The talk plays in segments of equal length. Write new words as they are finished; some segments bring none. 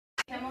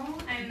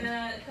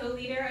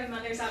of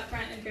Mothers Out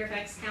Front in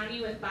Fairfax County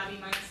with Bobby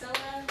Monticello,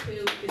 who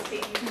is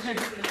taking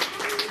pictures in the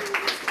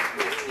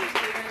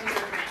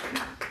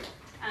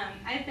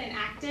I've been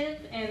active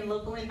in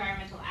local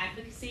environmental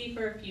advocacy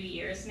for a few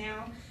years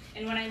now,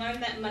 and when I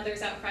learned that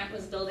Mothers Out Front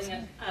was building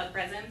a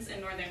presence in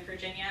Northern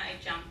Virginia,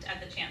 I jumped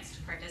at the chance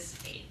to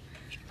participate.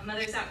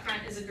 Mothers Out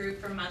Front is a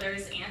group for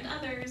mothers and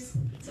others,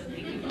 so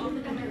thank you all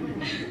for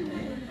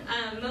coming,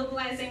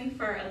 mobilizing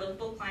for a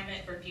livable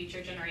climate for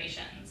future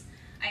generations.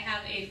 I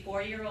have a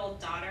 4-year-old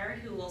daughter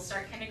who will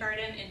start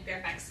kindergarten in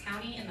Fairfax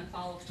County in the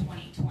fall of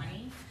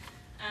 2020.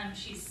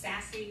 She's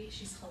sassy,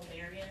 she's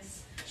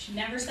hilarious, she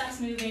never stops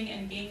moving,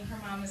 and being her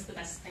mom is the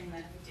best thing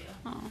that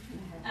I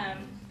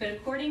do. But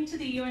according to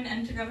the UN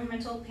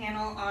Intergovernmental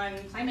Panel on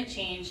Climate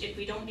Change, if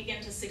we don't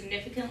begin to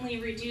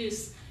significantly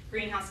reduce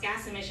greenhouse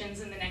gas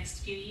emissions in the next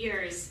few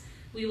years,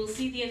 we will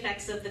see the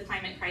effects of the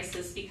climate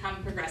crisis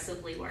become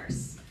progressively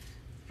worse.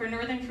 For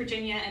Northern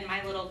Virginia and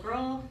my little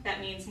girl,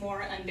 that means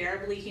more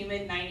unbearably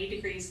humid 90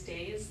 degrees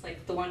days,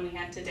 like the one we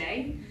had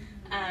today,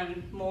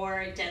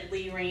 more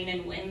deadly rain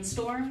and wind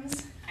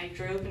storms. I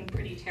drove in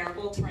pretty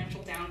terrible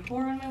torrential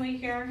downpour on my way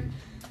here,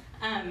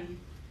 and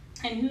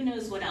who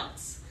knows what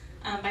else.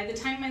 By the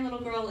time my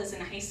little girl is in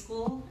high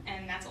school,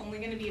 and that's only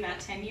going to be about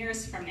 10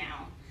 years from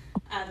now,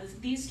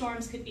 these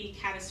storms could be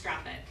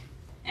catastrophic.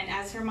 And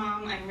as her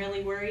mom, I'm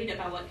really worried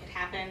about what could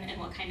happen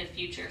and what kind of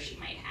future she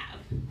might have.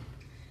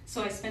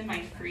 So I spend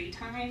my free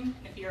time,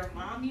 and if you're a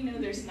mom, you know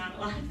there's not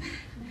a lot of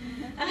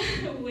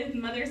that, with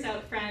Mothers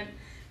Out Front,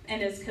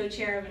 and as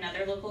co-chair of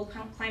another local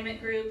climate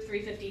group,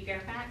 350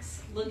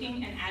 Fairfax,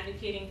 looking and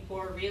advocating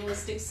for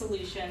realistic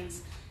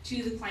solutions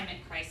to the climate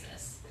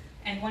crisis.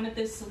 And one of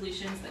those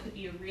solutions that could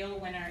be a real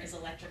winner is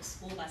electric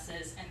school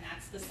buses, and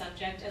that's the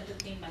subject of the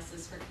Clean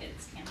Buses for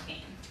Kids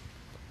campaign.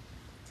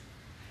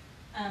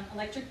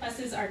 Electric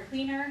buses are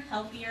cleaner,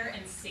 healthier,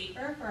 and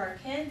safer for our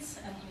kids,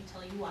 and let me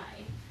tell you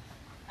why.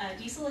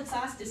 Diesel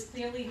exhaust is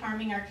clearly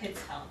harming our kids'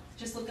 health.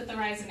 Just look at the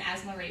rise in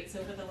asthma rates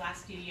over the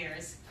last few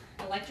years.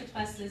 Electric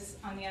buses,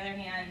 on the other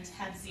hand,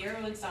 have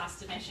zero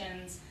exhaust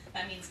emissions.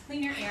 That means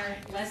cleaner air,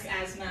 less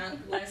asthma,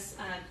 less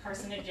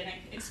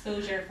carcinogenic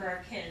exposure for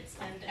our kids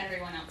and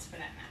everyone else for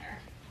that matter.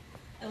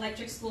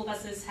 Electric school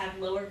buses have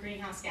lower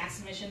greenhouse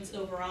gas emissions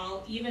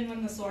overall, even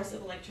when the source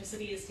of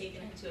electricity is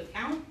taken into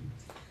account.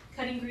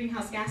 Cutting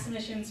greenhouse gas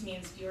emissions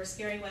means fewer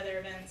scary weather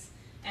events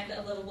and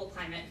a livable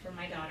climate for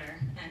my daughter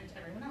and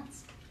everyone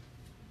else.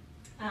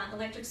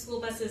 Electric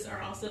school buses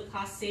are also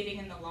cost-saving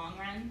in the long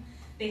run.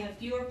 They have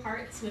fewer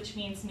parts, which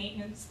means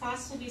maintenance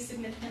costs will be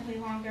significantly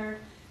longer,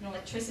 and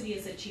electricity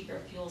is a cheaper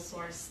fuel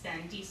source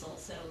than diesel,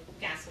 so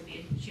gas will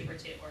be cheaper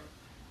too, or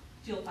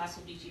fuel costs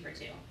will be cheaper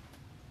too.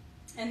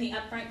 And the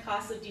upfront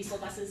cost of diesel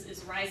buses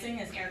is rising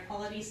as air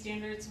quality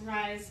standards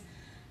rise,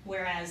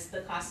 whereas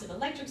the cost of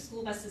electric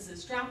school buses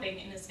is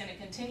dropping and is going to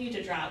continue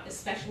to drop,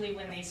 especially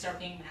when they start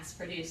being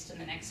mass-produced in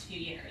the next few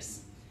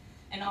years.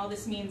 And all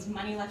this means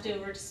money left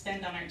over to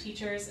spend on our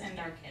teachers and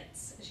our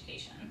kids'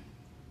 education.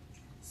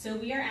 So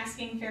we are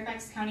asking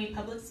Fairfax County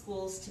Public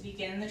Schools to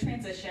begin the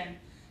transition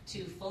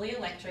to fully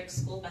electric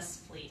school bus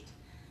fleet.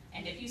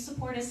 And if you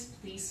support us,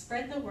 please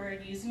spread the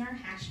word using our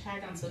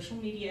hashtag on social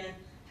media,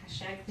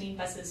 hashtag Clean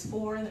Buses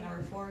for the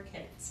number 4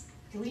 kids.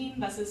 Clean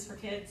Buses for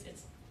Kids,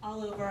 it's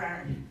all over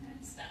our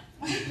stuff.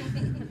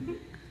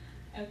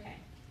 Okay.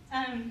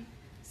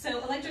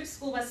 So electric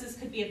school buses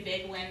could be a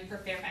big win for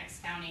Fairfax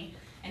County,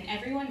 and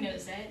everyone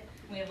knows it.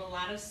 We have a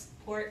lot of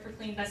support for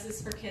Clean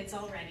Buses for Kids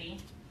already,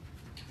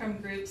 from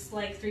groups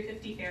like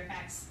 350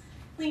 Fairfax,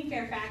 Clean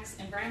Fairfax,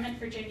 Environment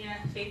Virginia,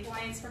 Faith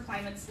Alliance for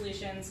Climate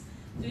Solutions,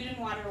 Food and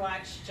Water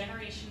Watch,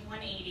 Generation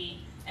 180,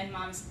 and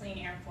Mom's Clean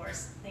Air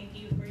Force. Thank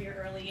you for your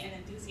early and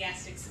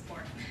enthusiastic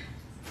support.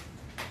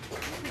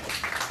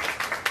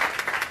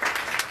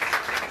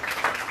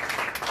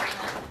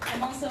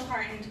 I'm also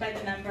heartened by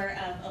the number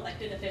of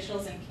elected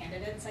officials and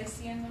candidates I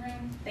see in the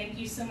room. Thank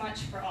you so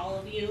much for all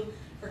of you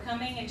for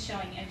coming and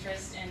showing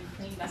interest in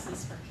Clean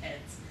Buses for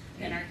Kids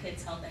and in our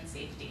kids' health and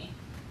safety.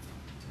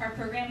 Our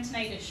program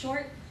tonight is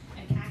short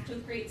and packed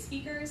with great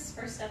speakers.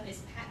 First up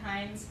is Pat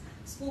Hines,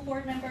 school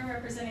board member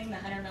representing the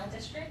Hunter Mill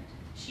District.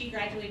 She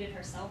graduated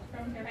herself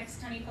from Fairfax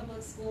County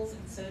Public Schools,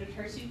 and so did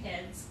her 2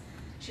 kids.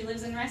 She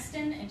lives in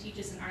Reston and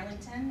teaches in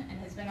Arlington and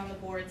has been on the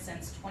board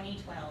since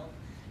 2012.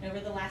 And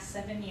over the last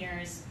 7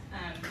 years,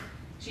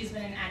 she's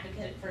been an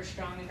advocate for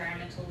strong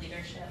environmental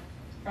leadership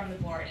from the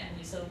board, and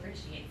we so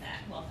appreciate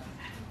that. Welcome,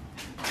 Pat.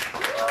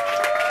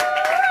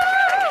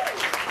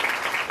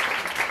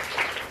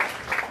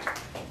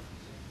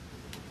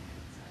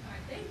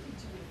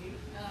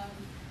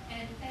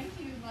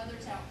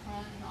 Mothers Out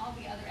Front and all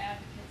the other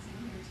advocates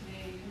in here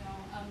today.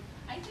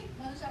 I think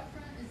Mothers Out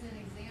Front is an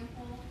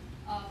example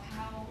of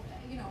how,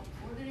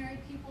 ordinary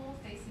people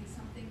facing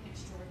something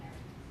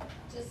extraordinary,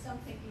 just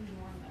something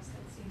enormous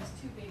that seems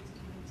too big to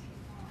even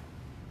take on.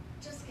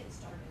 Just get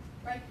started,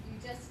 right? You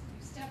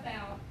step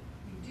out,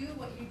 you do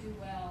what you do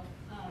well,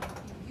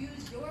 you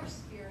use your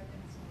sphere of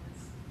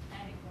influence,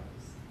 and it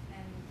grows.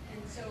 And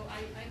so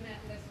I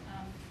met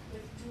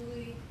with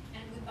Julie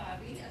and with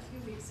Bobby a few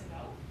weeks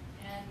ago,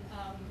 and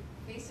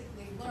basically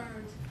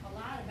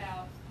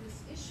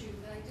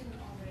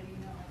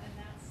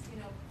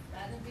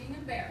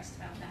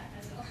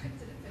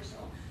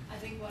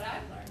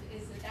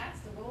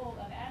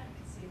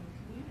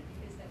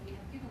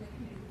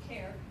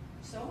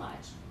so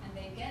much, and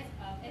they get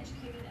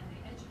educated and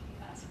they educate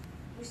us.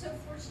 We're so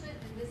fortunate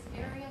in this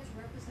area to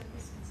represent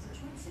this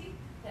constituency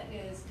that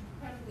is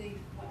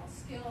incredibly well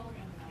skilled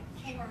and well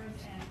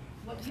informed, and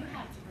what you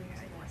have to bring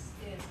to this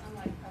is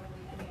unlike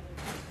probably any other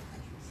part of the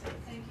country. So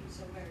thank you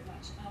so very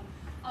much.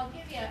 I'll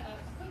give you a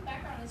quick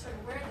background on sort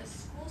of where the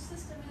school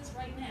system is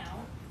right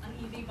now on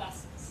EV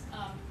buses.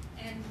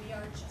 And we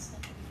are just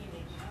at the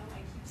beginning, you know.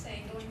 I keep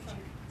saying going from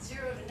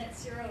zero to net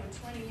zero in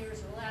 20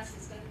 years or less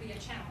is going to be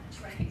a challenge,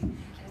 right?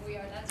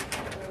 And that's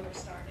kind of where we're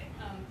starting.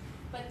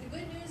 But the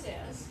good news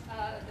is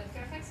the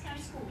Fairfax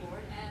County School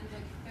Board and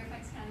the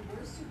Fairfax County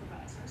Board of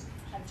Supervisors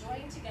have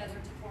joined together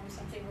to form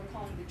something we're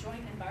calling the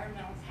Joint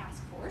Environmental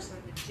Task Force, or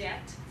the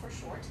JET for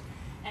short.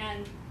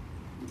 And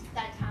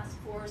that task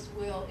force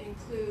will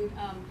include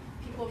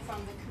people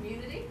from the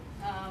community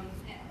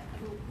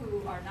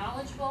who are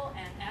knowledgeable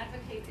and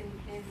advocate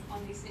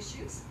on these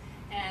issues.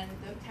 And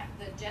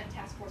the JET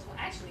task force will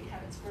actually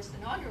have its first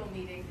inaugural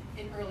meeting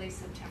in early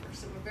September.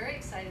 So we're very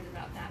excited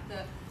about that.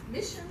 The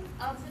mission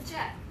of the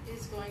JET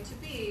is going to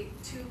be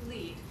to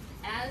lead.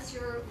 As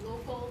your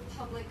local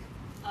public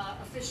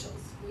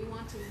officials, we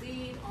want to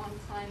lead on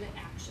climate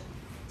action.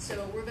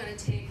 So we're going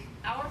to take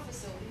our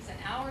facilities and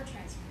our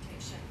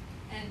transportation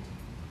and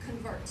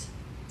convert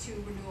to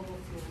renewable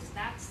fuels.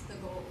 That's the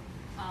goal.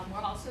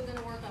 We're also going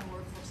to work on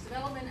workforce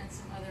development and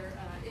some other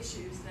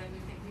issues that we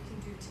think we can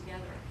do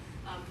together.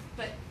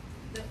 But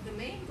the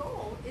main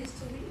goal is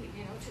to lead,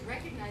 you know, to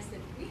recognize that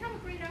we have a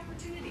great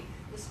opportunity.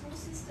 The school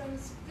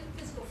system's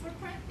physical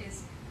footprint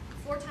is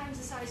 4 times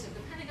the size of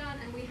the Pentagon,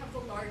 and we have the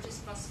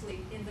largest bus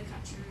fleet in the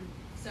country.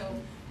 So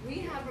we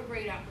have a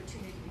great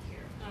opportunity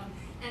here.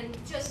 And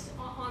just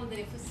on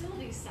the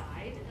facility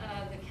side,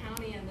 the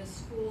county and the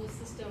school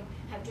system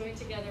have joined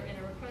together in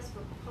a request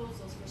for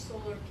proposals for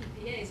solar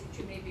PPAs, which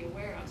you may be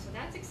aware of. So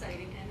that's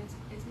exciting, and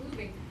it's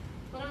moving.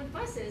 But on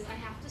buses, I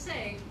have to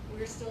say,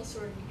 we're still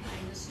sort of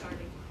behind the starting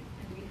line,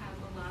 and we have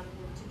a lot of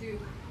work to do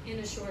in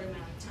a short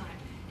amount of time.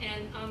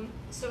 And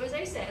so as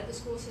I said, the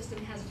school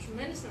system has a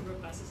tremendous number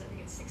of buses. I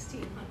think it's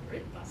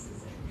 1,600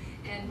 buses.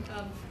 And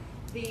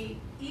the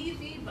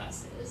EV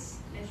buses,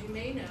 as you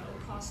may know,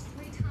 cost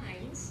 3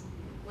 times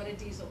what a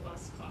diesel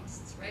bus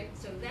costs, right?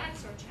 So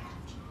that's our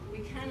challenge. We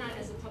cannot,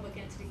 as a public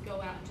entity,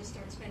 go out and just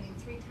start spending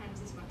 3 times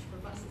as much for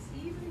buses,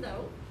 even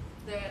though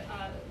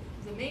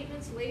the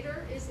maintenance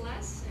later is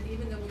less, and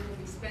even though we will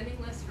be spending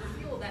less for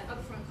fuel, that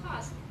upfront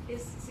cost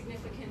is a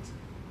significant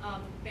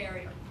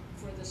barrier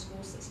for the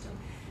school system.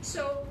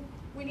 So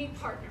we need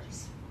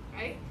partners,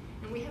 right?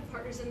 And we have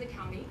partners in the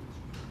county.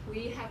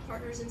 We have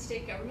partners in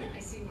state government. I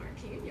see Mark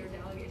Keene, your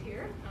delegate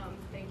here.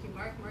 Thank you,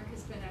 Mark. Mark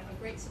has been a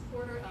great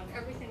supporter of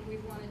everything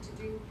we've wanted to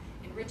do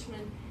in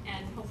Richmond,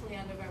 and hopefully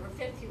on November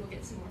 5th he will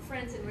get some more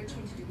friends in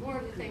Richmond to do more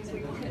of the things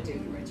we want to do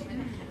in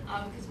Richmond,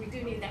 because we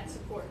do need that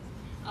support.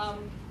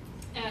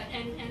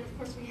 And of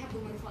course we have the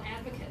wonderful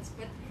advocates,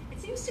 but it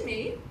seems to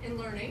me, in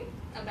learning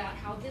about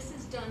how this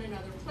is done in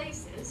other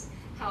places,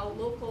 how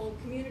local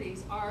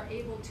communities are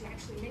able to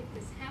actually make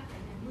this happen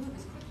and move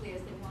as quickly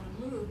as they want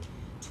to move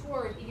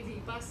toward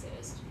EV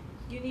buses,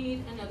 you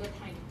need another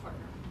kind of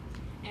partner.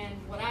 And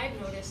what I've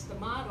noticed, the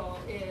model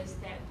is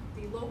that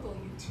the local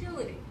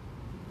utility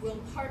will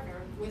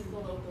partner with the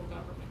local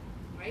government,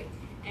 right?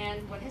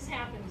 And what has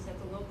happened is that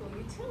the local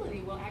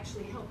utility will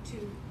actually help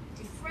to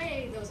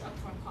defray those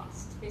upfront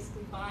costs,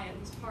 basically buy at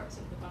least parts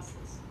of the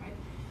buses, right?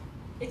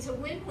 It's a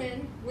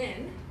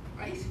win-win-win,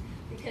 right?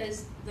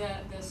 Because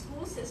the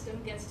school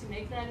system gets to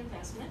make that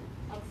investment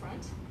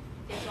upfront,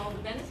 gets all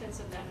the benefits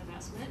of that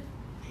investment,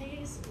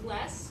 pays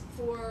less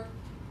for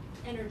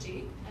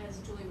energy, as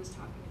Julie was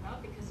talking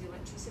about, because the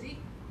electricity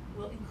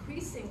will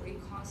increasingly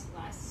cost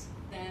less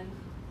than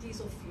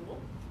diesel fuel.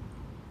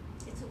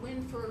 It's a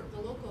win for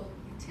the local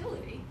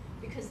utility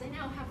because they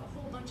now have a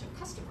whole bunch of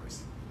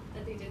customers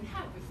that they didn't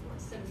have before.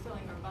 Instead of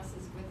filling our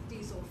buses with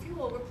diesel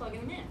fuel, we're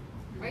plugging them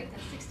in, right?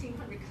 That's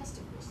 1,600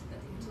 customers that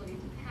the utility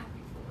didn't have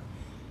before.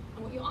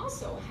 And what you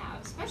also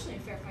have, especially in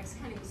Fairfax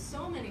County with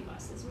so many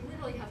buses, we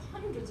literally have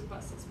hundreds of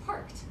buses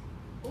parked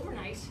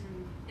overnight,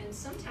 and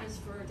sometimes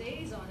for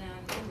days on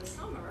end in the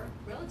summer,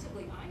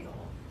 relatively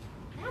idle.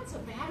 That's a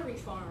battery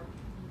farm,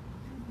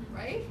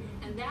 right?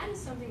 And that is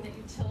something that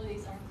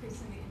utilities are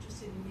increasingly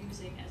interested in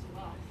using as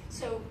well.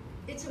 So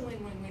it's a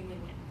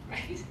win-win-win-win-win,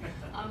 right?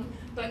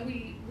 But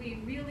we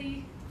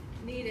really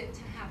need it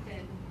to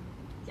happen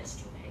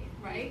yesterday,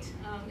 right?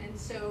 And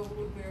so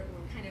we're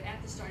kind of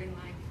at the starting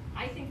line.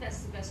 I think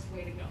that's the best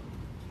way to go.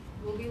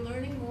 We'll be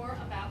learning more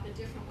about the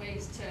different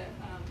ways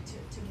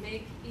to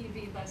make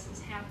EV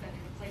buses happen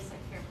in a place like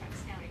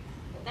Fairfax County.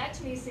 But that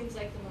to me seems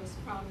like the most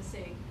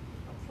promising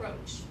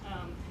approach.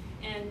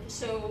 And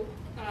so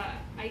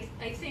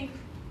I think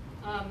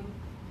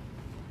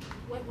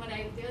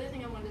the other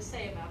thing I wanted to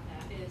say about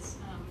that is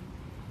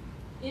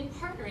in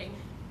partnering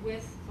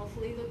with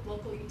hopefully the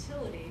local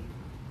utility,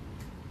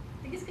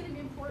 I think it's going to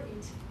be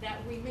important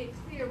that we make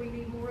clear we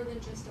need more than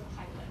just a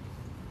pilot,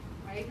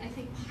 right? I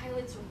think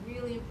pilots are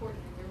really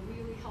important and they're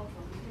really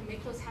helpful. We can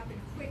make those happen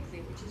quickly,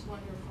 which is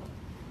wonderful.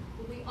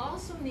 But we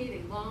also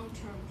need a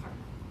long-term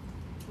partner.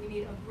 We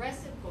need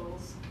aggressive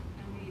goals,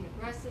 and we need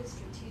aggressive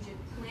strategic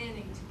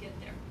planning to get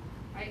there,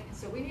 right? And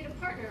so we need a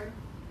partner,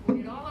 we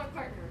need all our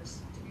partners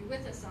to be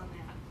with us on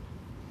that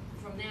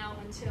from now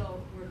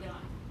until we're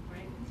done,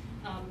 right?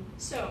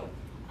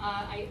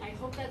 I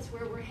hope that's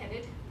where we're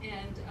headed,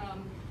 and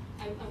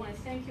I want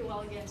to thank you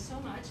all again so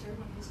much,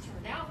 everyone who's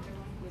turned out,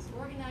 everyone who is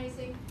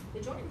organizing.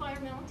 The Joint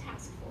Environmental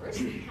Task Force,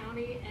 the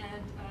County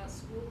and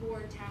School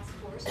Board Task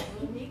Force,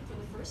 will meet for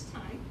the first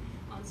time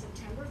on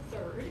September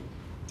 3rd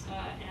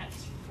at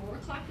 4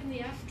 o'clock in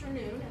the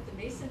afternoon at the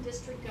Mason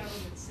District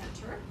Government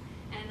Center.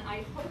 And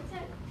I hope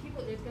that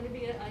people, there's going to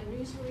be a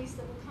news release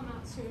that will come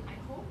out soon. I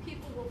hope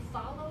people will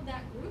follow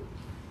that group.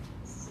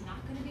 This is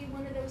not going to be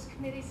one of those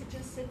committees that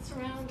just sits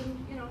around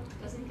and, you know,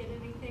 doesn't get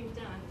anything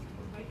done.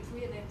 Right? If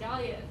we had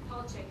Dahlia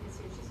Palchik is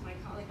here, she's my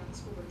colleague on the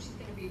school board. She's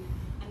going to be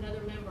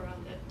another member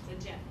on the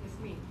JET with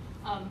me.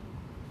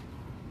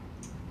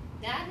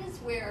 That is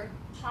where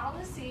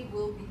policy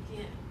will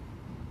begin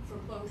for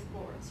both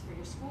boards, for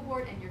your school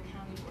board and your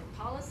county board.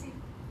 Policy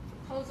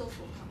proposals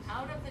will come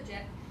out of the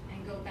JET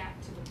and go back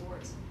to the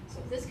boards. So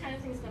if this kind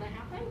of thing is going to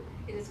happen,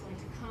 it is going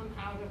to come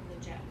out of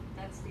the JET.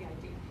 That's the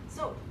idea.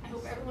 So I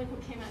hope everyone who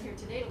came out here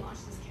today to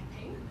launch this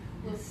campaign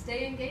will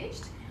stay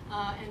engaged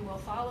and will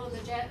follow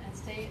the JET and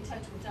stay in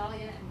touch with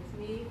Dahlia and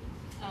with me,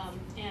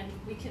 and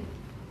we can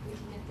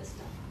get this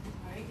done.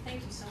 All right,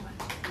 thank you so much.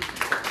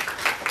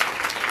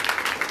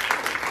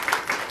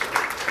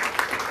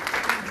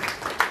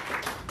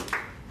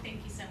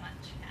 Thank you so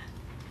much,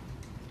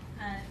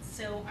 Pat.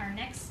 So our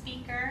next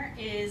speaker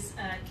is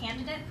a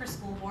candidate for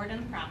school board in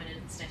the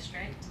Providence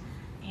District,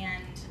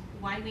 and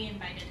why we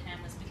invited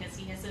him was because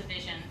he has a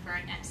vision for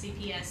an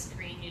FCPS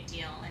Green New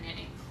Deal, and it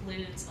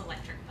includes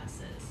electric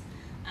buses.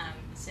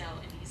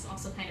 And he's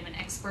also kind of an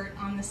expert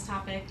on this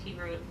topic. He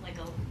wrote like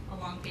a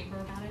long paper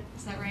about it.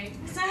 Is that right?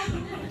 So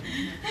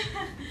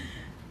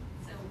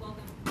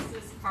welcome.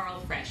 This is Carl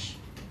Frisch.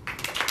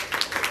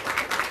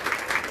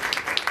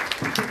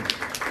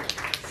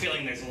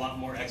 Feeling there's a lot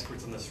more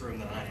experts in this room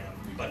than I am,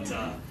 but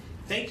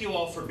thank you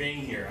all for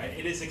being here.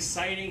 It is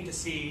exciting to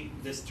see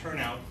this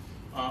turnout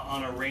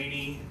on a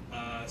rainy,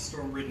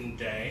 storm-ridden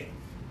day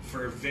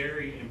for a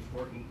very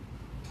important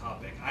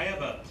topic. I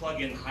have a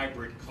plug-in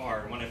hybrid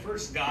car. When I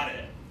first got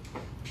it,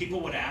 people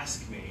would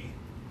ask me,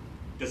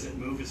 does it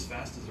move as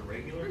fast as a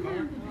regular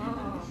car?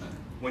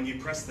 When you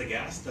press the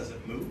gas, does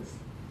it move?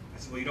 I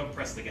said, well, you don't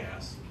press the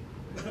gas.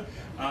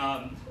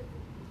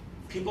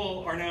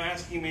 People are now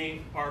asking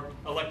me, are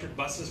electric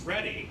buses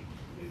ready?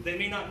 They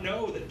may not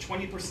know that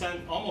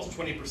 20%, almost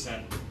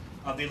 20%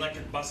 of the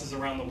electric buses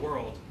around the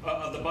world,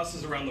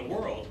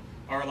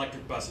 are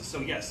electric buses.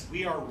 So yes,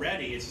 we are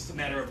ready. It's just a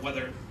matter of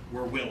whether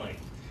we're willing.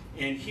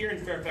 And here in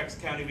Fairfax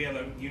County, we have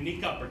a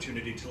unique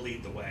opportunity to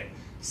lead the way.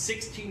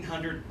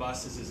 1,600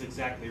 buses is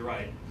exactly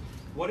right.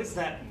 What does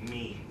that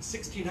mean?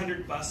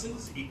 1,600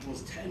 buses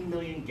equals 10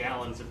 million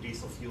gallons of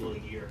diesel fuel a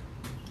year.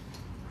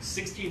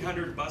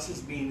 1,600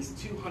 buses means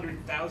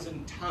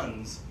 200,000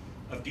 tons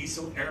of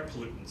diesel air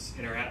pollutants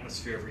in our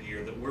atmosphere every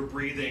year that we're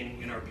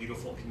breathing in our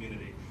beautiful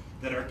community,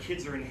 that our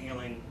kids are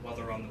inhaling while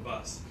they're on the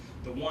bus.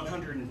 The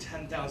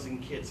 110,000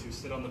 kids who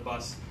sit on the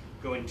bus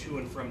going to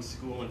and from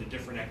school and to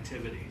different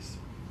activities.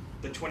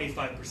 The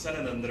 25%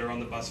 of them that are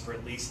on the bus for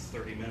at least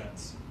 30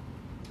 minutes,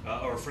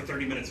 or for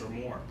 30 minutes or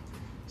more.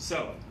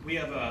 So we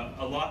have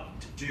a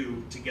lot to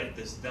do to get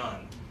this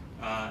done,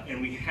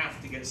 and we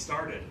have to get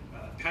started.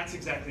 Pat's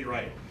exactly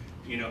right.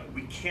 You know,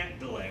 we can't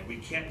delay. We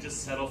can't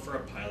just settle for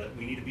a pilot.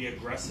 We need to be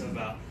aggressive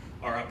about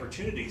our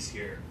opportunities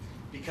here,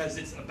 because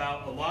it's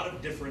about a lot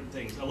of different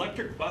things.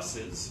 Electric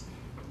buses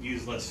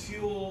use less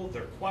fuel,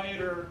 they're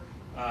quieter,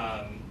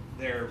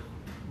 they're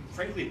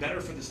frankly better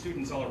for the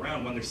students all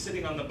around. When they're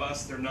sitting on the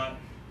bus, they're not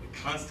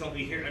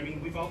constantly here. I mean,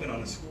 we've all been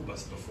on a school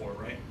bus before,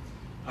 right?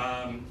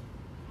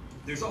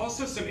 There's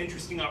also some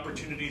interesting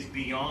opportunities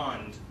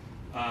beyond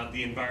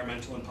the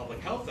environmental and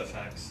public health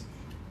effects.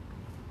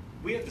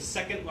 We have the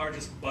second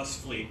largest bus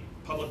fleet,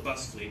 public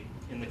bus fleet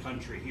in the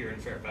country here in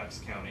Fairfax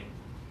County.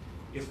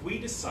 If we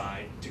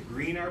decide to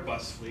green our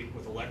bus fleet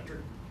with electric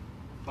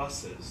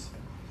buses,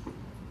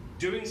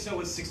 doing so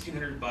with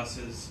 1,600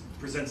 buses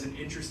presents an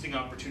interesting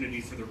opportunity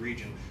for the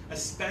region,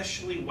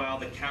 especially while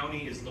the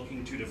county is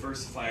looking to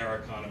diversify our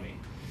economy.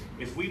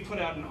 If we put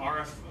out an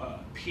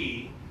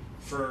RFP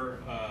for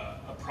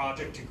a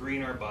project to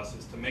green our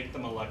buses, to make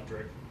them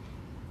electric,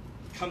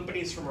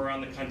 companies from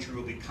around the country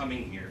will be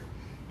coming here.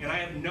 And I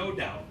have no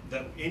doubt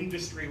that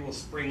industry will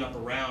spring up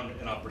around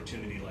an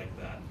opportunity like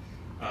that.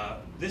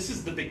 This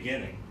is the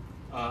beginning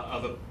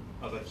of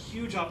a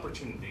huge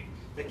opportunity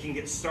that can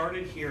get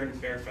started here in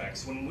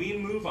Fairfax. When we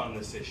move on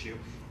this issue,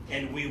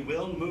 and we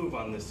will move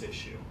on this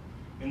issue,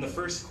 in the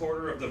first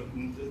quarter of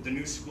the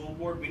new school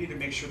board, we need to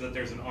make sure that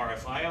there's an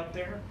RFI out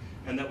there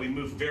and that we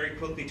move very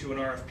quickly to an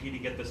RFP to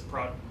get this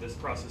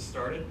process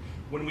started.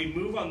 When we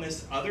move on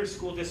this, other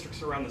school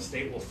districts around the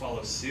state will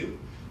follow suit.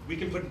 We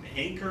can put an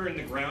anchor in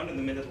the ground in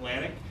the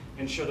Mid-Atlantic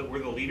and show that we're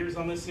the leaders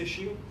on this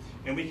issue,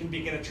 and we can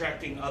begin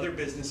attracting other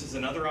businesses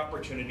and other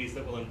opportunities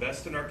that will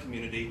invest in our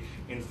community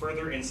and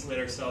further insulate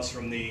ourselves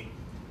from the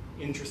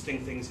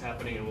interesting things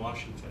happening in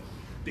Washington.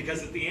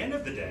 Because at the end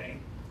of the day,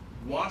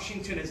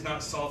 Washington is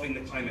not solving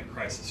the climate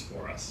crisis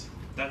for us.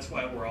 That's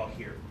why we're all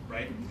here,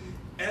 right?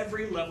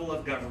 Every level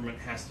of government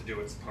has to do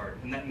its part,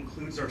 and that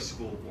includes our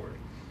school board.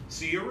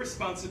 So your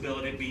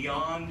responsibility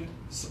beyond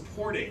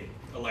supporting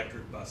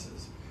electric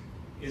buses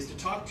is to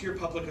talk to your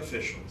public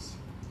officials,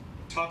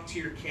 talk to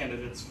your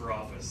candidates for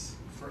office,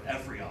 for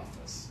every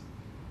office.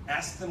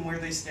 Ask them where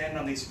they stand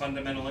on these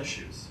fundamental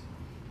issues.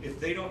 If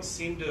they don't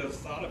seem to have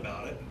thought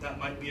about it, that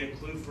might be a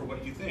clue for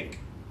what you think.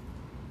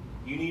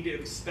 You need to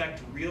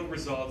expect real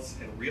results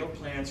and real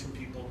plans from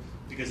people,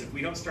 because if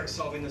we don't start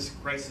solving this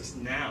crisis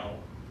now,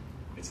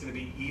 it's going to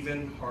be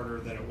even harder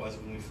than it was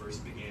when we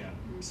first began.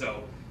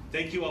 So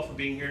thank you all for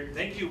being here.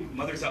 Thank you,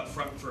 Mothers Out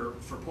Front, for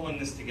pulling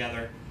this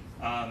together.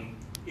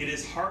 It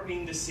is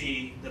heartening to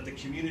see that the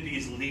community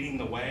is leading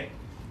the way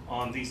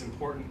on these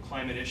important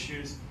climate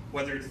issues,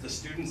 whether it's the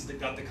students that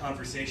got the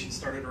conversation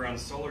started around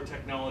solar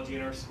technology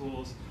in our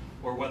schools,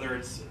 or whether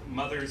it's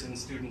mothers and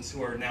students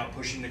who are now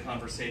pushing the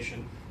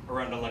conversation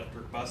around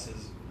electric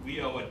buses. We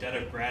owe a debt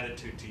of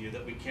gratitude to you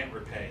that we can't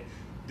repay.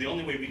 The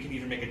only way we can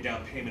even make a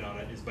down payment on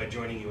it is by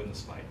joining you in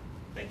this fight.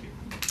 Thank you.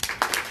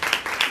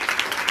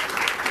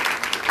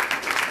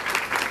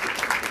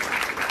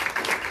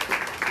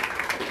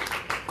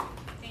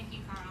 Thank you,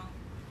 Carl.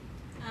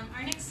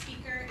 Our next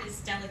speaker is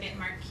Delegate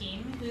Mark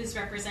Keem, who's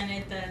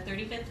represented the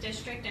 35th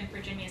District in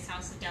Virginia's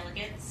House of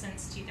Delegates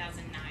since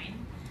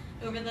 2009.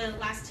 Over the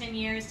last 10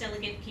 years,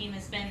 Delegate Keem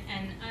has been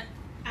an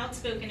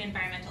outspoken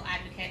environmental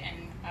advocate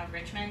in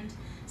Richmond,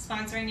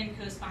 sponsoring and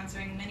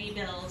co-sponsoring many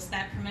bills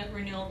that promote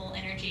renewable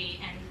energy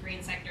and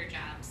green sector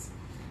jobs.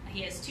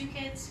 He has 2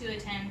 kids who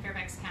attend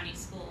Fairfax County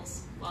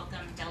schools.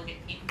 Welcome,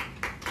 Delegate Keem.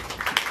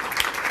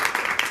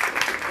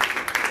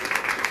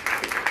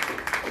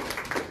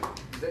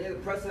 Does any of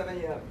the press have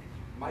any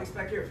mics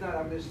back here? If not,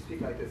 I'm going to just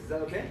speak like this. Is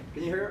that okay?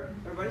 Can you hear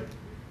everybody?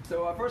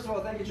 So first of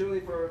all, thank you,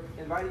 Julie, for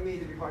inviting me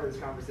to be part of this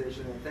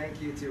conversation, and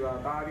thank you to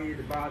Bobby,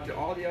 to Bob, to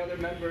all the other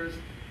members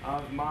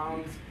of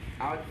Moms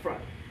Out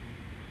Front.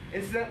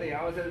 Incidentally,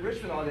 I was at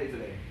Richmond all day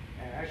today,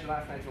 and actually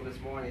last night till this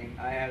morning,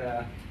 I had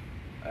a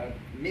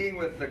meeting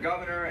with the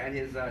governor and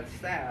his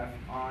staff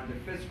on the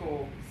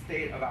fiscal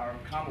state of our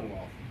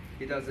Commonwealth.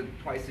 He does it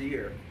twice a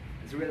year.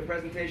 And so we had a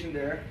presentation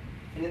there,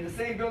 and in the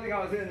same building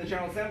I was in the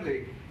General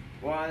Assembly,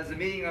 was a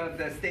meeting of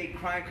the State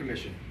Crime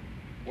Commission,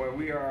 where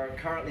we are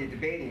currently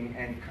debating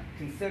and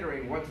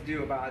considering what to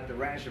do about the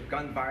rash of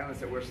gun violence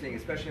that we're seeing,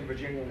 especially in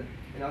Virginia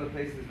and other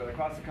places, but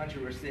across the country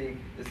we're seeing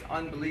this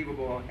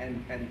unbelievable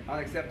and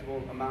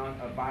unacceptable amount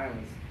of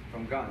violence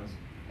from guns.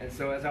 And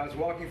so as I was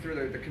walking through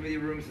the committee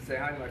rooms to say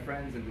hi to my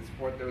friends and to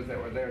support those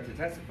that were there to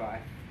testify,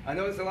 I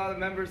noticed a lot of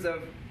members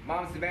of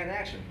Moms Demand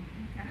Action.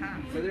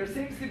 So there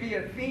seems to be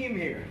a theme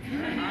here.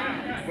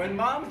 When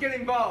moms get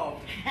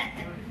involved,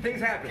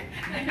 things happen.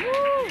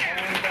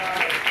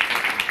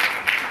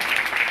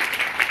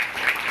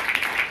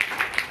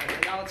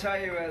 And I'll tell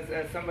you,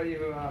 as somebody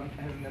who has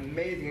an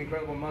amazing,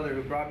 incredible mother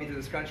who brought me to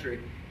this country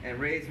and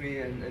raised me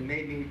and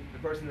made me the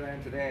person that I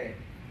am today,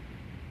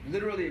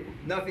 literally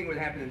nothing would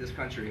happen in this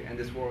country and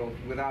this world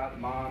without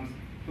moms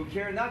who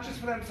care not just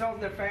for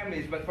themselves and their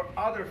families, but for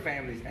other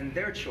families and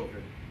their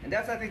children. And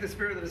that's, I think, the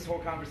spirit of this whole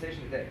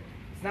conversation today.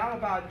 It's not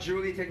about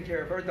Julie taking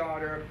care of her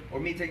daughter,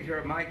 or me taking care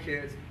of my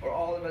kids, or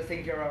all of us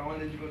taking care of our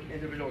own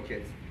individual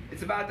kids.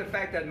 It's about the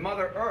fact that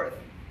Mother Earth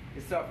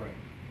is suffering,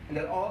 and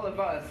that all of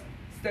us,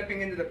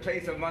 stepping into the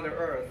place of Mother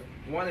Earth,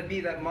 want to be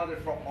that mother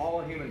for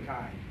all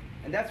humankind.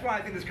 And that's why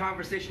I think this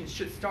conversation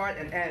should start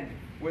and end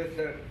with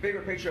the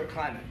bigger picture of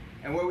climate,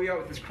 and where we are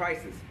with this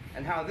crisis,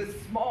 and how this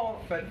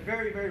small but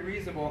very, very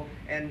reasonable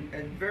and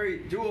very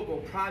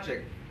doable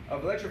project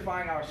of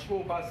electrifying our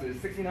school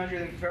buses,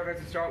 1,600 in Fairfax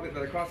to start with,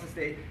 but across the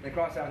state and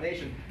across our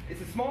nation,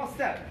 it's a small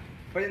step.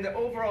 But in the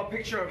overall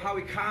picture of how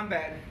we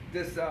combat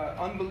this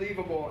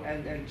unbelievable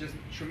and just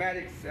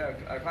traumatic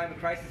climate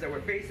crisis that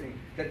we're facing,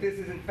 that this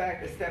is in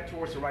fact a step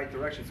towards the right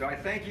direction. So I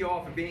thank you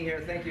all for being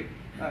here. Thank you,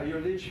 your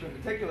leadership in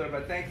particular,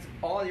 but thanks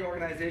all the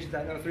organizations.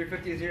 I know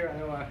 350 is here, I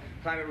know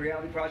Climate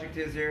Reality Project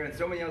is here, and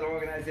so many other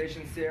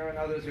organizations, Sierra and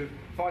others who've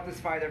fought this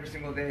fight every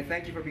single day.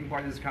 Thank you for being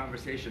part of this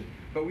conversation.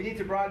 But we need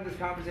to broaden this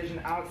conversation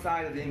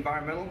outside of the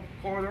environmental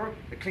corridor,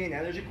 the clean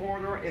energy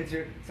corridor,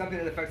 into something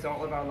that affects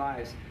all of our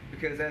lives.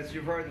 Because as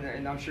you've heard,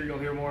 and I'm sure you'll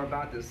hear more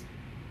about this,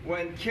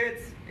 when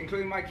kids,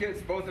 including my kids,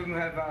 both of them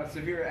have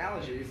severe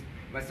allergies.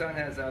 My son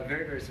has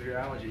very, very severe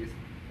allergies.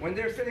 When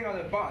they're sitting on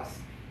a bus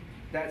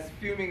that's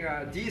fuming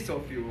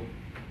diesel fuel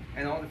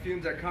and all the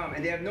fumes that come,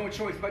 and they have no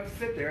choice but to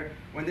sit there,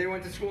 when they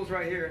went to schools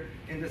right here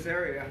in this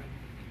area,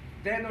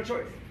 they had no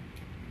choice.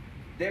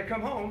 They'd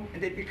come home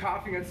and they'd be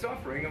coughing and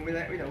suffering, and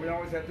we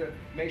always have to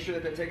make sure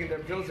that they're taking their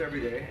pills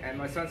every day, and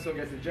my son still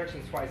gets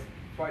injections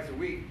twice a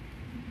week.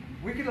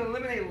 We could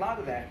eliminate a lot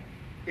of that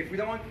if we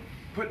don't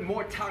put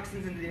more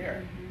toxins into the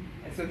air.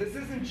 And so this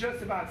isn't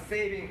just about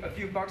saving a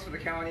few bucks for the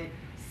county,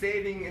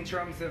 saving in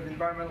terms of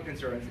environmental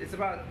concerns. It's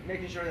about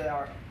making sure that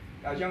our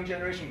young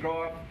generation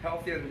grow up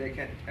healthier than they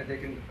can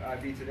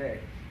be today.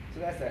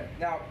 So that's that.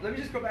 Now, let me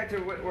just go back to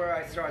where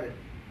I started.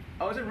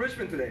 I was in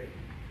Richmond today,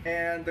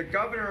 and the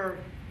governor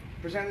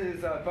presented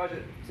his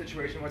budget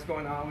situation, what's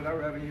going on with our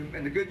revenue,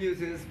 and the good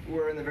news is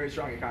we're in a very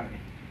strong economy.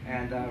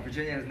 And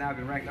Virginia has now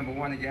been ranked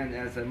 #1 again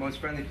as the most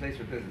friendly place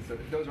for business, so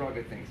those are all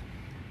good things.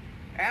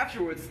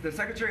 Afterwards, the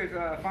Secretary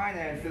of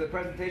Finance did a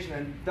presentation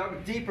and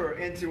dug deeper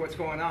into what's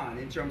going on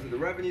in terms of the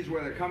revenues,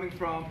 where they're coming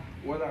from,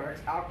 what our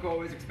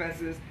outgoings,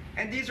 expenses,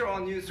 and these are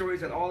all news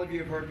stories that all of you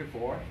have heard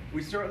before.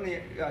 We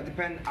certainly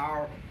depend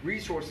our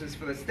resources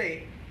for the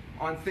state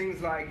on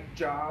things like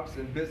jobs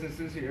and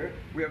businesses here.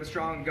 We have a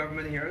strong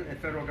government here, and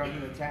federal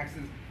government and tax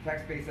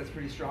base that's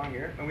pretty strong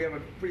here, and we have a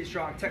pretty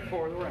strong tech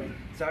corridor and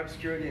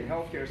cybersecurity and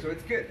healthcare, so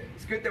it's good.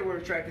 It's good that we're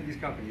attracting these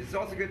companies. It's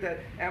also good that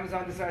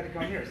Amazon decided to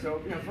come here.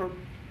 So, for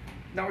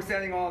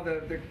notwithstanding all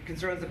the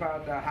concerns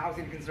about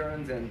housing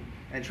concerns and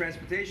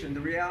transportation,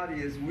 the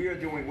reality is we are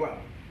doing well.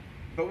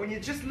 But when you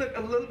just look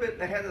a little bit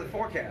ahead of the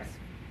forecast,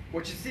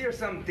 what you see are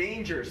some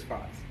danger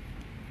spots.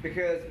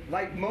 Because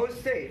like most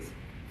states,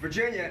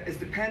 Virginia is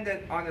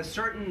dependent on a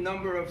certain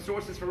number of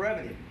sources for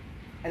revenue.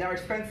 And our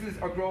expenses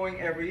are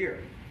growing every year.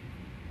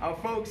 Our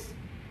folks,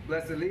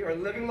 blessedly, are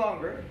living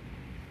longer,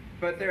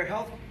 but their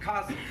health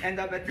costs end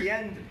up at the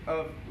end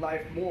of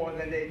life more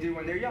than they do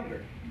when they're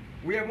younger.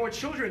 We have more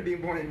children being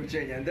born in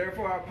Virginia, and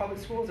therefore our public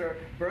schools are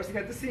bursting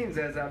at the seams,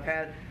 as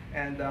Pat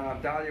and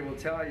Dahlia will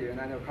tell you,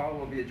 and I know Carl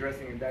will be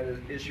addressing that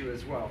issue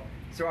as well.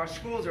 So our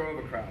schools are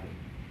overcrowded.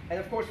 And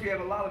of course we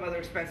have a lot of other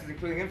expenses,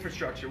 including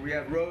infrastructure. We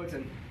have roads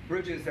and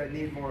bridges that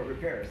need more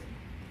repairs.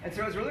 And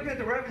so as we're looking at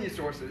the revenue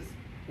sources,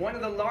 one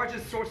of the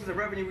largest sources of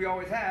revenue we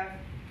always have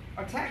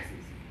are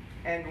taxes.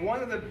 And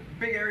one of the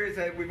big areas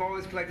that we've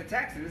always collected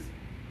taxes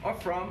are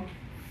from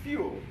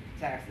fuel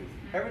taxes.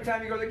 Every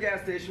time you go to the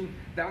gas station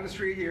down the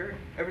street here,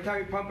 every time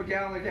you pump a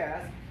gallon of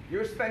gas,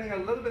 you're spending a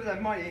little bit of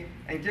that money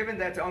and giving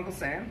that to Uncle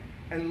Sam,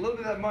 and a little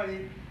bit of that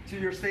money to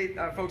your state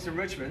folks in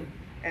Richmond,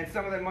 and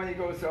some of that money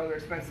goes to other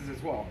expenses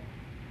as well.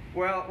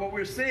 Well, what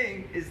we're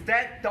seeing is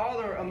that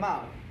dollar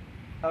amount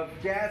of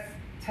gas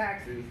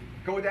taxes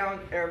go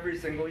down every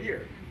single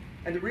year.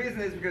 And the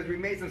reason is because we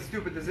made some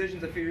stupid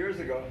decisions a few years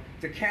ago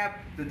to cap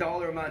the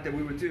dollar amount that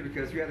we would do,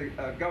 because we had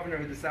a governor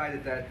who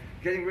decided that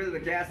getting rid of the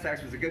gas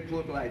tax was a good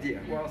political idea.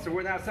 Well, so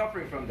we're now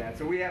suffering from that.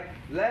 So we have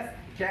less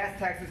gas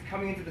taxes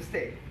coming into the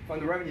state from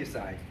the revenue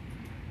side.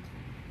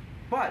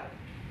 But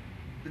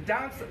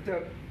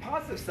the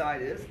positive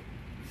side is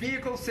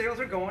vehicle sales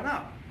are going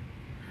up.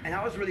 And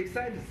I was really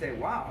excited to say,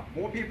 wow,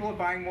 more people are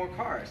buying more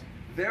cars.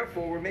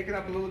 Therefore, we're making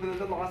up a little bit of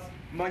the lost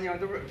money on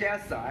the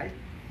gas side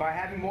by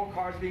having more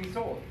cars being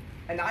sold.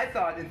 And I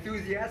thought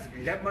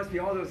enthusiastically, that must be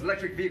all those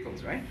electric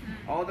vehicles, right?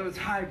 All those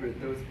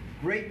hybrid, those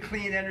great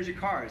clean energy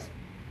cars.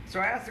 So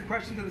I asked a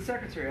question to the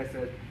secretary. I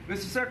said,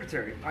 Mr.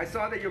 Secretary, I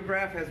saw that your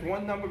graph has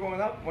one number going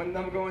up, one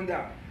number going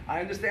down. I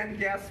understand the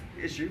gas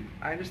issue,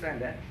 I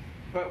understand that.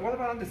 But what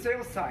about on the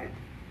sales side?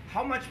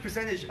 How much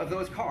percentage of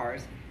those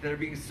cars that are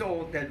being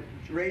sold that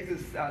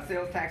raises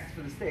sales taxes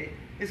for the state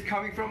is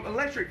coming from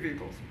electric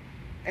vehicles?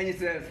 And he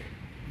says,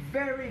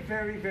 very,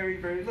 very, very,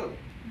 very little.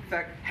 In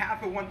fact,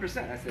 half of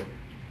 1%. I said,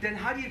 then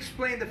how do you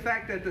explain the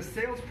fact that the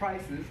sales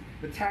prices,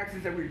 the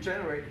taxes that we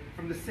generate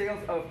from the sales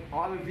of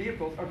auto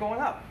vehicles are going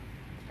up?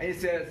 And he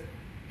says,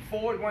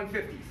 Ford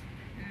 150s.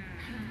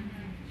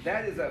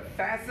 That is the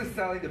fastest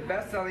selling, the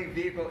best selling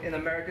vehicle in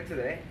America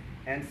today,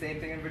 and same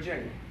thing in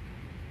Virginia.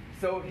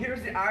 So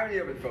here's the irony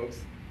of it, folks.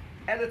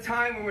 At a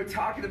time when we're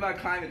talking about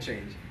climate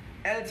change,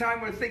 at a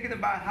time we're thinking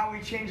about how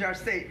we change our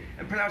state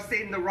and put our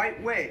state in the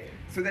right way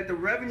so that the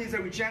revenues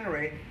that we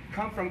generate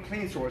come from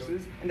clean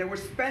sources and that we're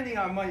spending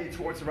our money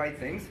towards the right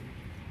things,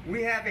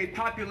 we have a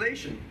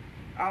population,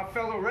 our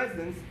fellow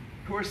residents,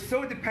 who are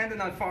so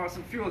dependent on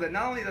fossil fuel that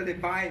not only are they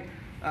buying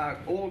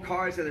old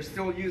cars that are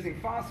still using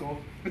fossil,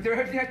 but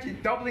they're actually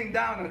doubling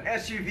down on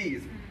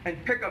SUVs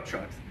and pickup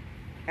trucks.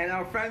 And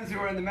our friends who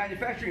are on the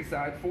manufacturing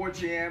side, Ford,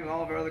 GM, and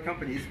all of our other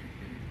companies,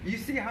 you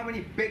see how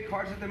many big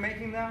cars that they're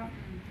making now?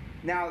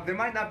 Now, they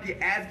might not be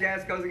as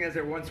gas-guzzling as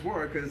they once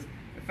were, because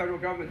the federal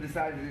government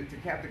decided to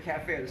cap the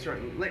CAFE at a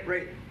certain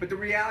rate, but the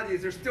reality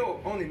is they're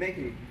still only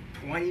making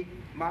 20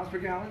 miles per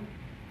gallon,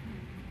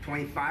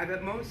 25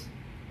 at most,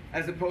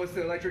 as opposed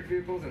to electric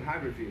vehicles and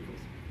hybrid vehicles.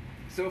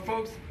 So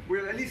folks,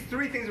 we're at least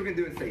 3 things we can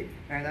do in state.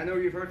 And I know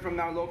you've heard from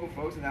our local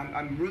folks, and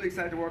I'm really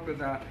excited to work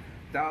with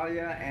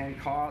Dahlia and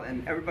Carl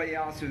and everybody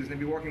else who's going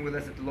to be working with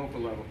us at the local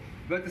level.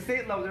 But at the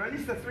state level, there are at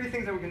least the 3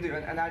 things that we can do,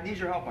 and I need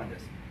your help on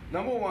this.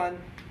 Number 1,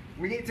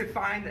 we need to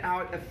find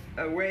out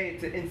a way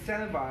to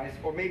incentivize,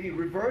 or maybe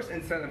reverse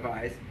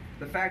incentivize,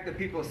 the fact that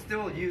people are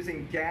still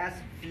using gas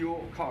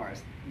fuel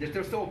cars.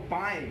 They're still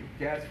buying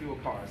gas fuel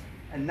cars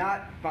and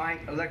not buying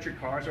electric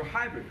cars or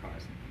hybrid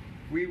cars.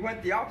 We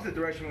went the opposite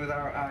direction with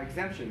our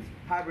exemptions,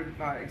 hybrid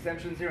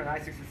exemptions here on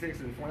I-66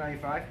 and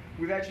 495.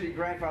 We've actually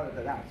grandfathered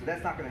that out, so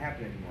that's not going to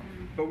happen anymore.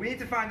 But we need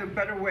to find a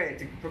better way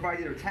to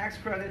provide either tax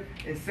credit,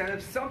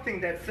 incentive,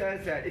 something that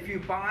says that if you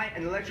buy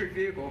an electric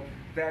vehicle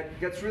that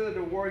gets rid of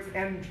the words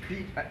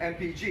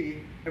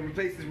MPG and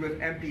replaces with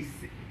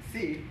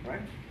MPC,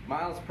 right?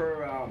 Miles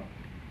per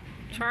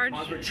charge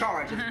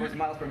as opposed to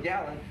miles per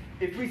gallon,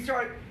 if we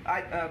start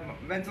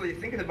mentally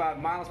thinking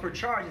about miles per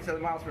charge instead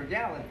of miles per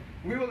gallon,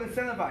 we will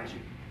incentivize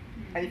you.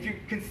 And if you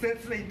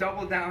consistently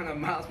double down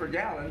on miles per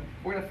gallon,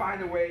 we're going to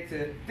find a way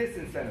to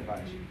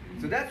disincentivize you.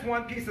 So that's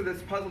one piece of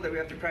this puzzle that we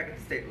have to crack at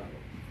the state level.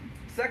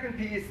 Second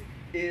piece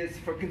is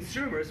for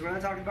consumers. We're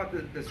not talking about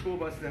the school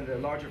buses and the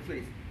larger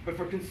fleets, but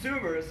for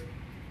consumers,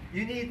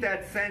 you need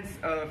that sense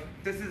of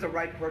this is a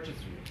right purchase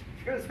for you.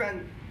 If you're going to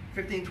spend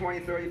 $15,000,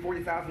 $20,000,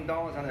 $30,000,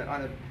 $40,000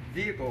 on a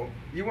vehicle,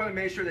 you want to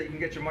make sure that you can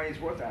get your money's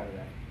worth out of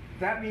that.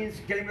 That means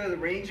getting rid of the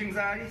range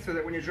anxiety so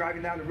that when you're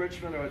driving down to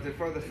Richmond or to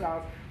further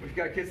south, if you've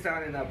got kids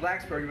down in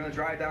Blacksburg, you're going to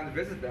drive down to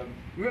visit them,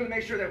 we want to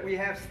make sure that we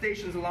have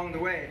stations along the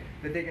way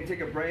that they can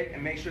take a break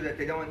and make sure that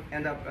they don't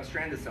end up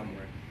stranded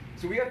somewhere.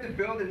 So we have to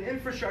build an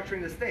infrastructure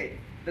in the state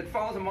that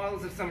follows the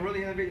models of some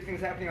really innovative things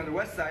happening on the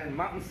west side in the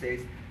mountain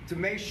states to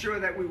make sure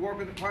that we work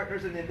with the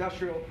partners in the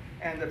industrial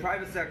and the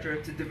private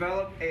sector to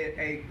develop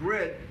a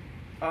grid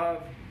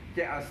of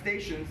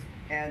stations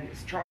and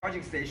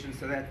charging stations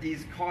so that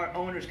these car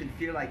owners can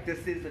feel like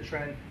this is the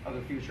trend of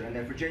the future, and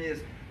that Virginia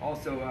is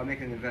also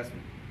making an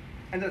investment.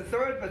 And the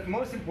third, but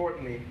most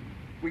importantly,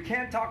 we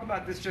can't talk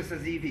about this just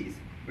as EVs.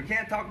 We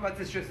can't talk about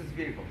this just as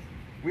vehicles.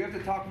 We have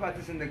to talk about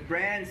this in the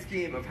grand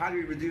scheme of how do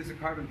we reduce the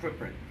carbon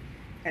footprint.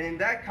 And in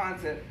that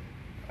concept,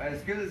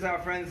 as good as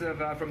our friends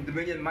from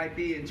Dominion might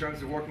be in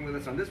terms of working with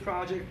us on this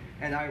project,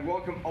 and I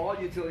welcome all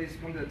utilities to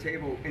come to the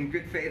table in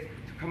good faith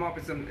to come up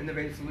with some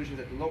innovative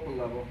solutions at the local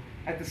level.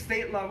 At the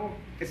state level,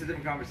 it's a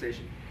different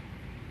conversation.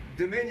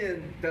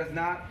 Dominion does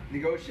not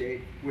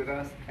negotiate with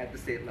us at the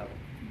state level.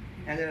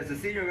 And as a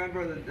senior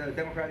member of the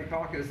Democratic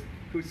Caucus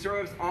who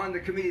serves on the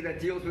committee that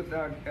deals with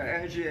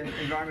energy and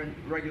environment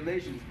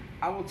regulations,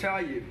 I will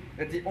tell you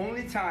that the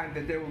only time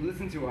that they will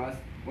listen to us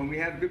when we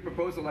have a good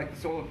proposal like the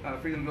Solar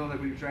Freedom Bill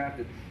that we've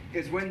drafted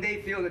is when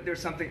they feel that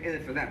there's something in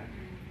it for them.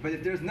 But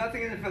if there's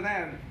nothing in it for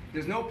them,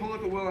 there's no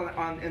political will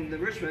in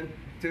Richmond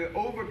to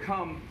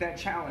overcome that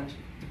challenge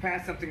to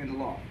pass something into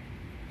law.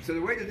 So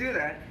the way to do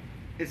that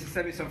is to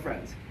send me some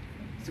friends.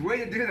 So the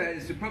way to do that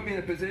is to put me in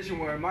a position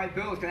where my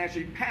bills can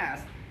actually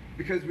pass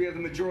because we have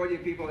the majority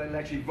of people that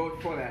actually vote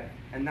for that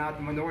and not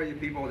the minority of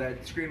people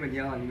that scream and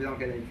yell and we don't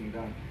get anything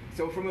done.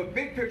 So from a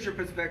big picture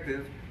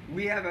perspective,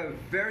 we have a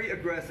very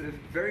aggressive,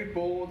 very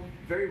bold,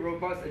 very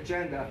robust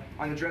agenda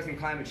on addressing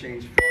climate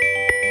change, from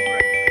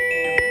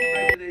deregulating and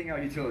re-regulating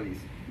our utilities,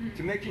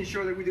 to making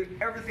sure that we do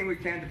everything we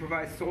can to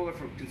provide solar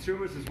for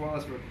consumers as well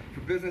as for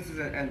businesses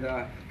and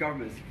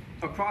governments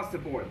across the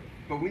board.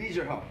 But we need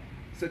your help.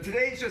 So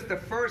today is just the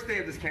first day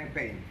of this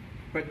campaign.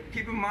 But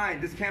keep in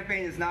mind, this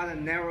campaign is not a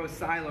narrow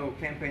silo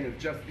campaign of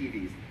just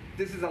EVs.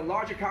 This is a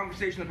larger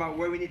conversation about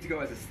where we need to go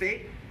as a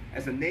state,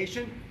 as a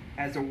nation,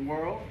 as a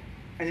world.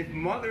 And if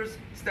mothers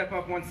step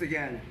up once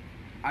again,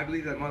 I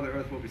believe that Mother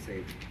Earth will be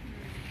saved.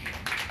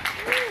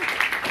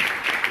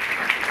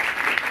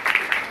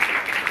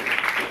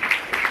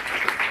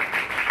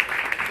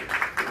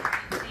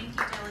 Thank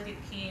you,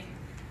 Delegate Keene.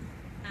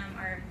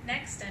 Our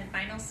next and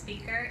final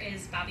speaker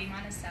is Bobby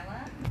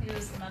Monticello, who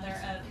is the mother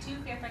of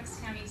 2 Fairfax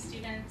County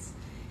students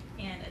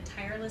and a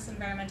tireless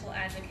environmental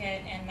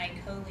advocate and my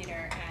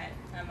co-leader at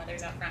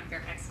Mothers Out Front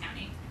Fairfax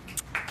County.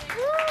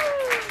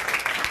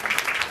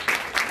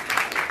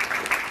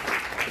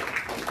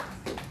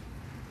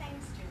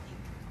 Thanks, Julie.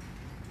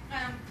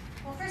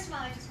 Well, first of all,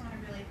 I just want to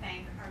really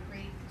thank our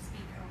great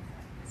speaker.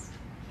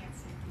 I can't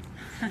say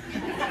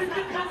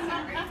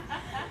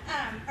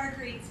our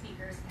great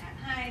speakers, Pat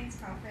Hines,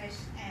 Carl Frisch,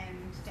 and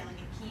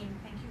Delegate Keene.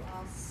 Thank you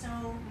all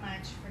so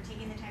much for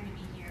taking the time to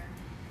be here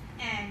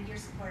and your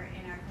support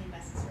in our Clean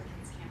Buses for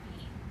Kids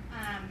campaign.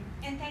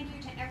 And thank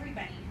you to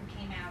everybody who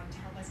came out to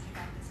help us kick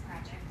off this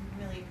project. We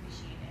really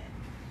appreciate it.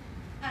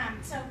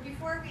 So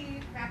before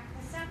we wrap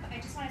this up, I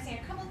just want to say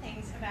a couple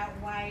things about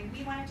why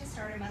we wanted to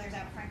start a Mothers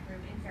Out Front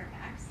group in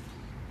Fairfax,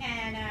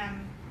 and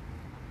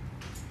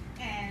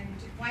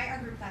why our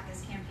group thought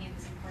this campaign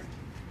was important.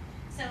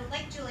 So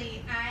like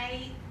Julie,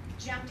 I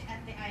jumped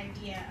at the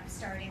idea of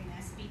starting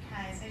this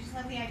because I just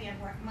love the idea of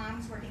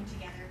moms working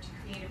together to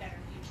create a better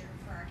future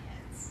for our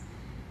kids.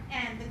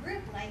 And the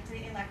group liked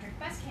the electric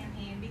bus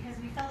campaign because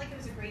we felt like it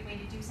was a great way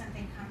to do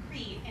something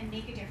concrete and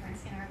make a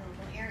difference in our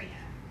local area.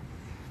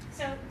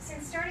 So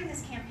since starting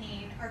this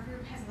campaign, our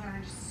group has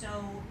learned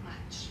so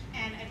much.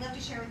 And I'd love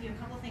to share with you a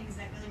couple things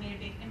that really made a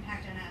big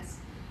impact on us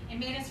and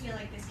made us feel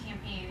like this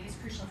campaign is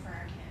crucial for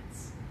our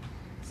kids.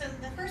 So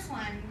the first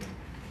one,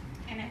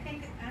 and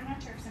I'm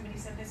not sure if somebody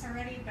said this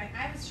already, but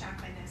I was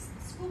shocked by this.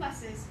 School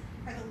buses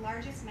are the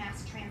largest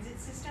mass transit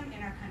system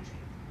in our country.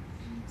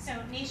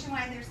 So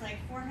nationwide, there's like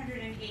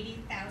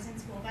 480,000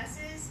 school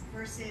buses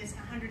versus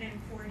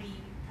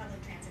 140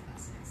 public transit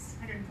buses,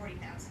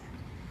 140,000.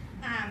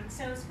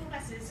 So school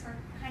buses are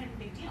kind of a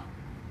big deal.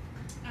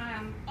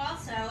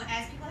 Also,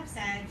 as people have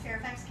said,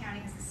 Fairfax County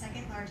has the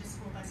 2nd largest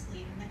school bus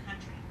fleet in the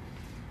country.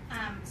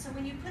 So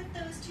when you put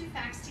those 2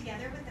 facts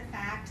together with the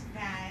fact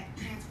that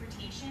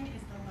transportation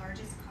is the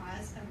largest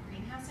cause of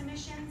greenhouse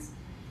emissions,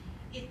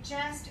 it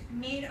just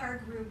made our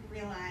group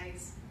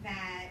realize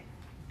that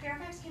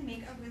Fairfax can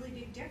make a really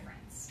big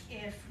difference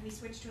if we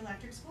switch to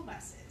electric school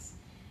buses.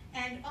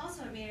 And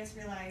also it made us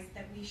realize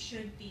that we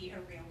should be a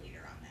real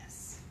leader on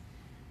this.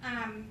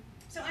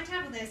 So on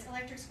top of this,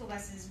 electric school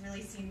buses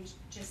really seemed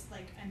just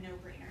like a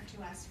no-brainer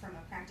to us from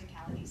a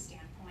practicality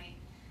standpoint.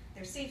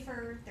 They're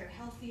safer, they're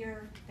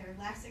healthier, they're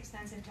less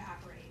expensive to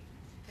operate.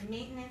 The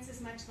maintenance is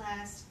much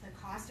less, the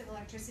cost of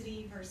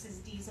electricity versus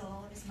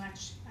diesel is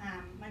much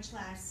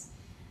less.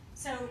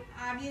 So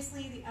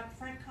obviously the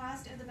upfront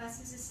cost of the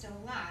buses is still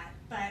a lot,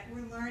 but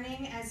we're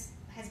learning, as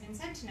has been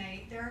said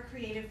tonight, there are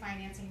creative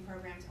financing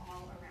programs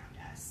all around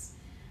us.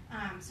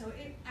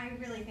 I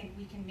really think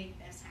we can make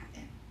this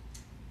happen.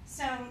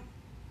 So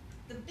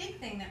the big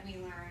thing that we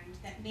learned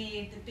that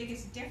made the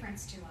biggest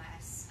difference to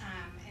us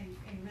and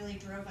really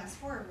drove us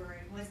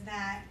forward was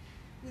that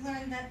we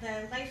learned that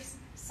the life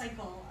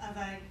cycle of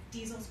a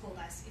diesel school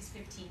bus is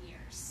 15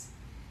 years.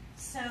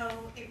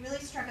 So it really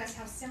struck us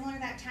how similar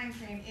that time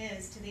frame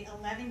is to the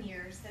 11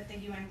 years that the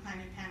UN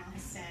Climate Panel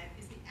has said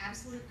is the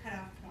absolute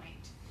cutoff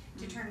point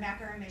to turn back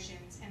our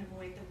emissions and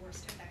avoid the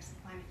worst effects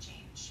of climate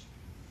change.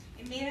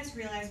 It made us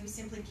realize we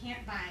simply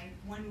can't buy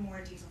one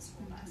more diesel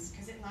school bus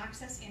because it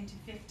locks us into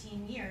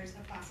 15 years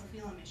of fossil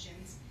fuel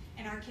emissions,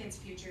 and our kids'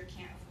 future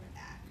can't afford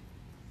that.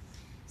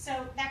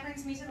 So that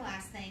brings me to the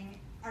last thing,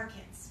 our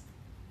kids.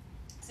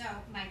 So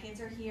my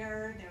kids are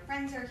here, their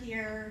friends are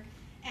here,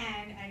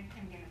 and I'm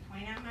going to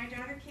point out my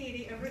daughter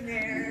Katie over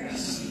there.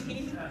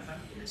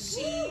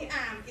 She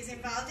is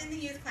involved in the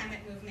youth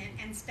climate movement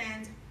and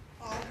spends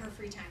all her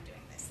free time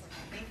doing this, like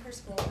doing her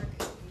schoolwork.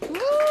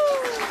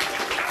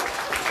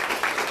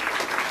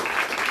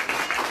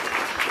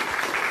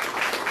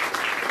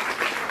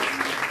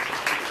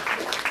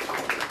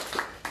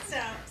 So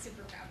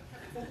super proud of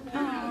her.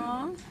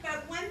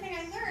 But one thing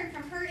I learned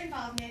from her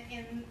involvement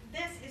in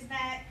this is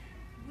that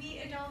we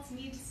adults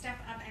need to step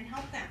up and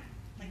help them.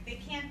 Like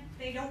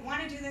they don't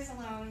want to do this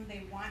alone,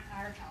 they want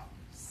our help.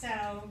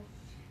 So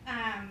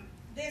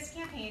this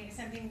campaign is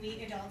something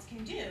we adults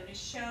can do to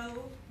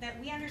show that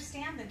we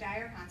understand the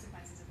dire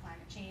consequences of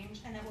climate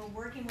change and that we're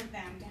working with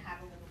them to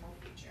have a livable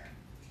future.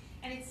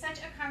 And it's such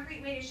a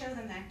concrete way to show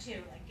them that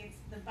too. Like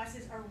the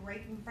buses are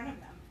right in front of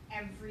them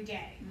every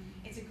day.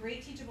 It's a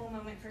great teachable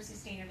moment for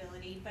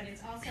sustainability, but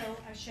it's also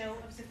a show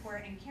of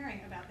support and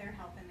caring about their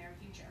health and their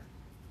future.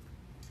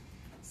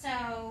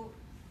 So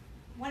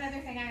one other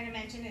thing I'm going to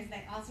mention is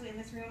that also in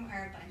this room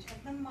are a bunch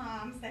of the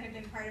moms that have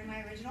been part of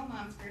my original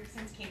moms group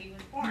since Katie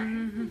was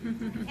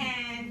born.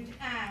 and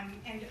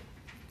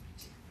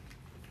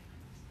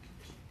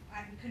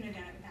I couldn't have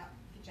done it without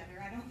each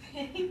other, I don't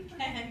think.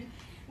 And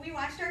we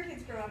watched our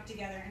kids grow up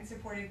together and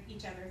supported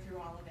each other through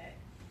all of it.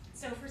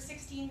 So for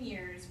 16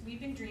 years,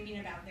 we've been dreaming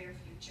about their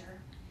future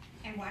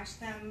and watched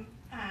them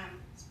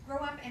grow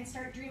up and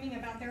start dreaming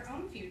about their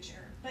own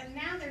future. But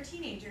now they're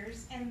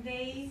teenagers and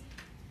they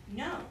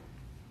know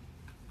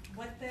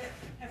what the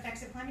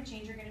effects of climate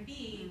change are going to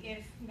be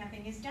if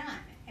nothing is done.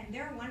 And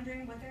they're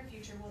wondering what their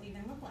future will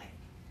even look like.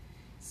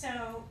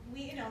 So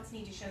we adults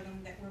need to show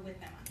them that we're with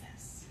them on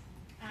this.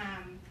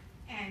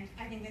 And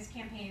I think this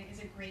campaign is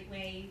a great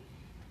way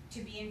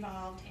to be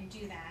involved and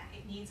do that.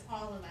 It needs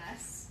all of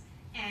us.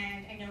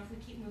 And I know if we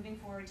keep moving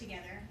forward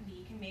together,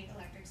 we can make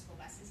electric school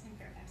buses in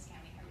Fairfax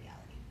County a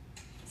reality.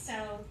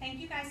 So thank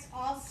you guys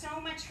all so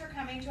much for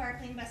coming to our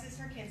Clean Buses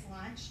for Kids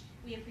launch.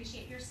 We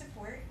appreciate your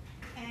support,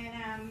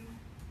 and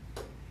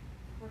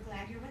we're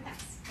glad you're with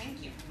us.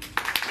 Thank you.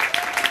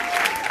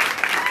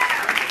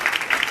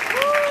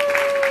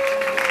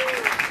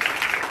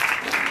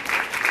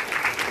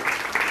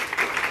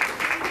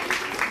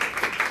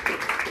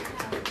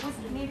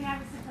 Maybe I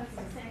was supposed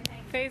to say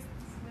thank you.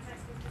 Was I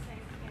supposed to say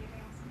anything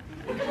else?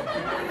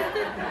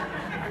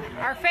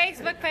 Our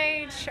Facebook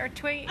page, our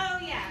tweet. Oh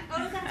yeah,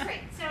 oh that's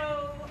right.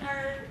 So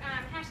our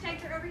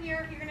hashtags are over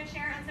here. If you're going to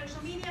share on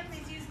social media,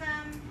 please use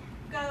them.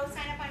 Go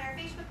sign up on our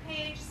Facebook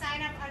page,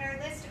 sign up on our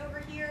list over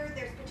here.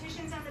 There's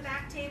petitions on the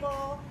back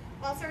table,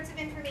 all sorts of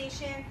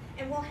information,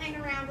 and we'll hang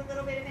around a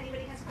little bit if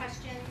anybody has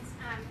questions.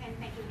 And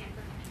thank you again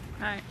for coming.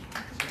 All right.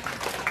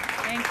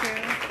 Thank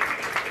you.